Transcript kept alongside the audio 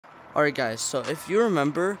Alright guys, so if you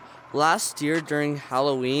remember, last year during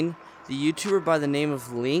Halloween, the YouTuber by the name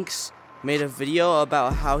of Lynx made a video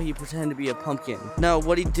about how he pretended to be a pumpkin. Now,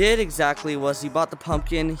 what he did exactly was he bought the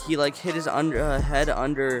pumpkin, he like hid his head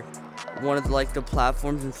under one of the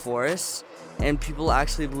platforms in forests, and people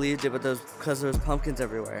actually believed it because there was pumpkins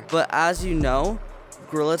everywhere. But as you know,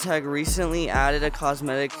 Gorilla Tag recently added a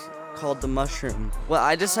cosmetic called the mushroom. What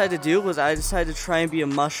I decided to do was I decided to try and be a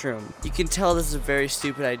mushroom. You can tell this is a very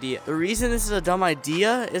stupid idea. The reason this is a dumb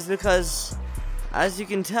idea is because, as you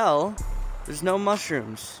can tell, there's no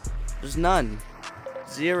mushrooms. There's none.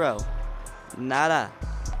 Zero. Nada.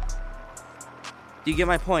 Do you get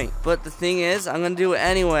my point? But the thing is, I'm gonna do it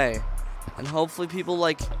anyway. And hopefully people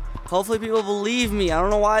believe me. I don't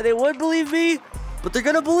know why they would believe me, but they're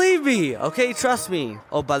gonna believe me, okay? Trust me.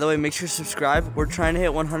 Oh, by the way, make sure to subscribe. We're trying to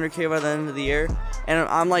hit 100K by the end of the year, and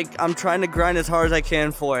I'm trying to grind as hard as I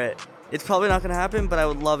can for it. It's probably not gonna happen, but I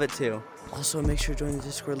would love it to. Also, make sure to join the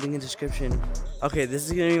Discord, link in the description. Okay, this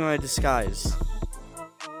is gonna be my disguise.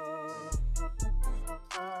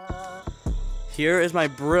 Here is my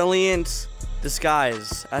brilliant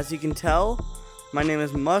disguise. As you can tell, my name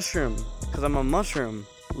is Mushroom, because I'm a mushroom.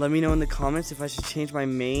 Let me know in the comments if I should change my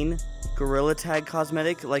main Gorilla Tag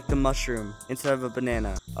cosmetic like the mushroom instead of a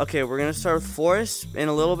banana. Okay, we're gonna start with forest. In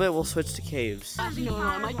a little bit, we'll switch to caves. I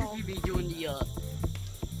might just be doing the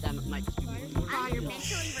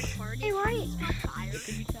Hey, why?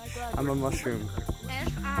 I'm a mushroom.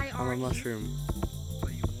 I'm a mushroom.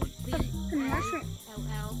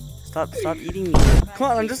 Stop eating me.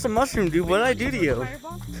 Come on, I'm just a mushroom, dude. What did I do to you? I'm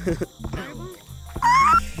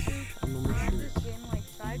a mushroom.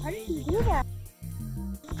 How did you do that?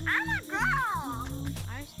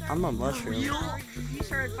 I'm a mushroom. You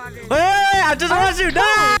started 5 days. Hey, I'm just a mushroom.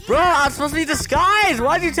 No! Bro, I'm supposed to be disguised.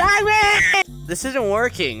 Why'd you tag me? This isn't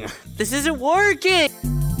working. This isn't working.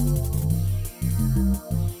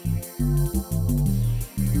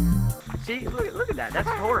 See, look at that. That's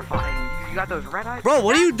horrifying. You got those red eyes. Bro,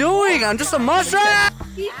 what are you doing? I'm just a mushroom.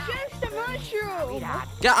 He's just a mushroom.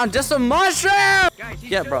 Yeah, I'm just a mushroom. Guys,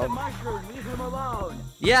 he's Yeah, just bro. a mushroom. Leave him alone.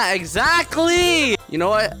 Yeah, exactly. You know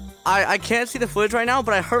what? I can't see the footage right now,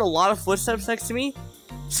 but I heard a lot of footsteps next to me.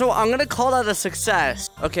 So I'm gonna call that a success.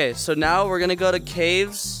 Okay, so now we're gonna go to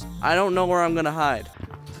caves. I don't know where I'm gonna hide.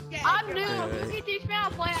 I'm new. Look at these smell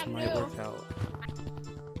play. This I'm might new. work out.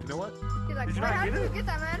 You know what? He's like, Did you "Wait, not how get did you it? get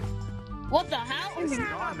that, man? What the hell? It's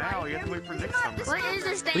gone now. You have to wait for next summer. What is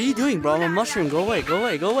this thing? What are you doing, bro? I'm a mushroom. Go away. Go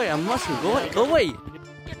away. Go away. I'm a mushroom. Go away. Go away. Get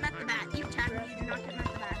at the bat. You tap me. You do not get at the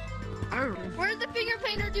bat. Where's the finger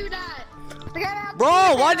painter do that?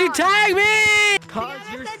 Bro, why'd you tag me? Cause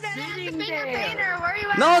you're sitting there. Where are you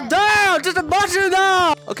at? No, damn, just a mushroom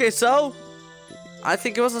though. Okay, so I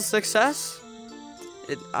think it was a success.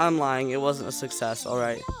 I'm lying. It wasn't a success. All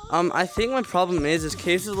right. I think my problem is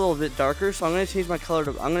caves is a little bit darker, so I'm gonna change my color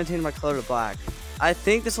to black. I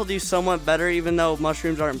think this will do somewhat better, even though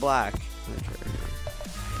mushrooms aren't black.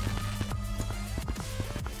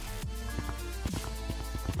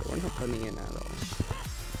 We're not putting in at all.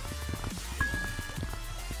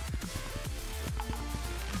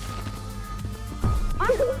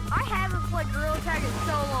 I haven't played Gorilla Tag in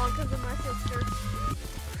so long because of my sister.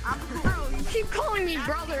 Bro, you keep calling me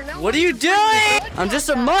brother. No, What are you doing? I'm just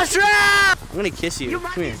a mushroom. I'm gonna kiss you.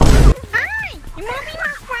 Come here. Hey, you want to be my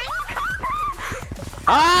friend?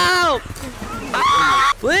 Oh!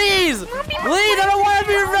 Ah! Please! Please! I don't want to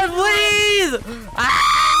be your friend. Please!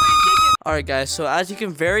 Ah! Alright, guys. So as you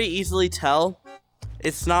can very easily tell,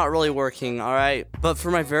 it's not really working. All right. But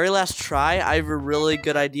for my very last try, I have a really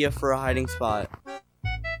good idea for a hiding spot.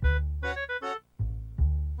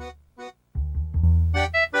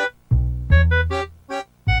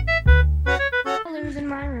 In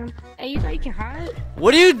my room. Hey, you thought you can hide?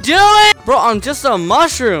 What are you doing? Bro, I'm just a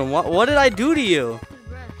mushroom. What did I do to you?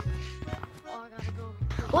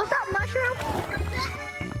 What's up, mushroom?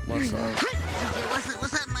 What's up?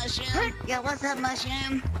 What's up, mushroom? Yeah, what's up,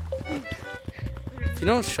 mushroom? If you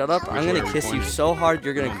don't shut up, I'm gonna kiss you so hard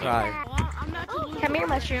you're gonna cry. Come here,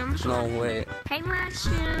 mushroom. No, wait. Hey,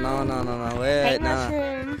 mushroom. No, wait. Hey, No.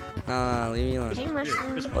 mushroom. No, leave me alone. Hey,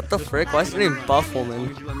 mushroom. What the frick? Why is your name Buffleman?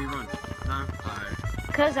 Would you let me run? Huh? Alright.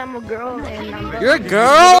 Because I'm a girl and I'm You're a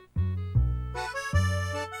girl?